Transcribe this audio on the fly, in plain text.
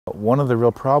One of the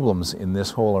real problems in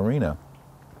this whole arena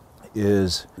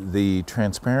is the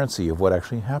transparency of what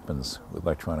actually happens with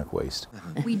electronic waste.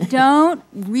 We don't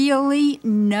really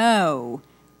know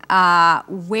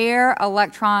where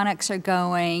electronics are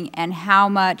going and how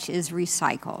much is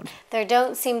recycled. There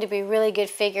don't seem to be really good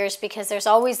figures because there's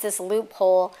always this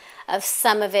loophole of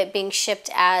some of it being shipped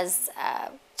as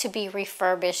to be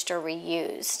refurbished or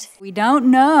reused. We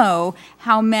don't know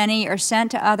how many are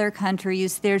sent to other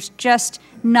countries. There's just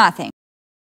nothing.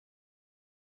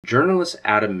 Journalist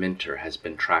Adam Minter has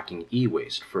been tracking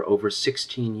e-waste for over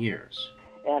 16 years.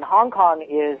 And Hong Kong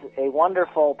is a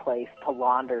wonderful place to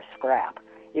launder scrap.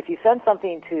 If you send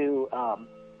something to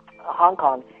Hong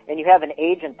Kong and you have an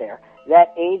agent there,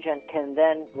 that agent can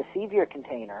then receive your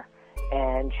container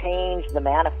and change the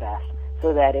manifest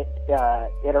so that it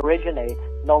originates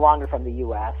no longer from the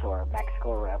U.S. or Mexico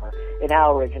or wherever. It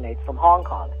now originates from Hong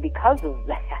Kong. Because of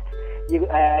that,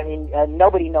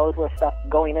 nobody knows where stuff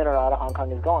going in or out of Hong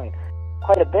Kong is going.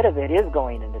 Quite a bit of it is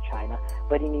going into China,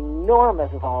 but an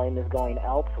enormous volume is going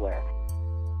elsewhere.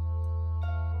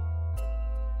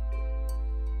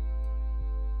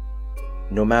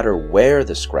 No matter where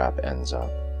the scrap ends up,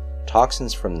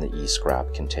 toxins from the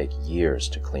e-scrap can take years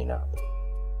to clean up.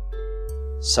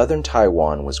 Southern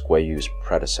Taiwan was Guiyu's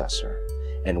predecessor,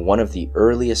 and one of the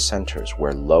earliest centers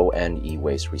where low-end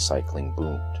e-waste recycling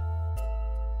boomed.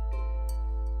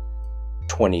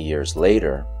 20 years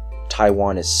later,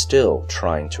 Taiwan is still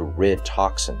trying to rid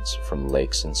toxins from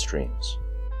lakes and streams.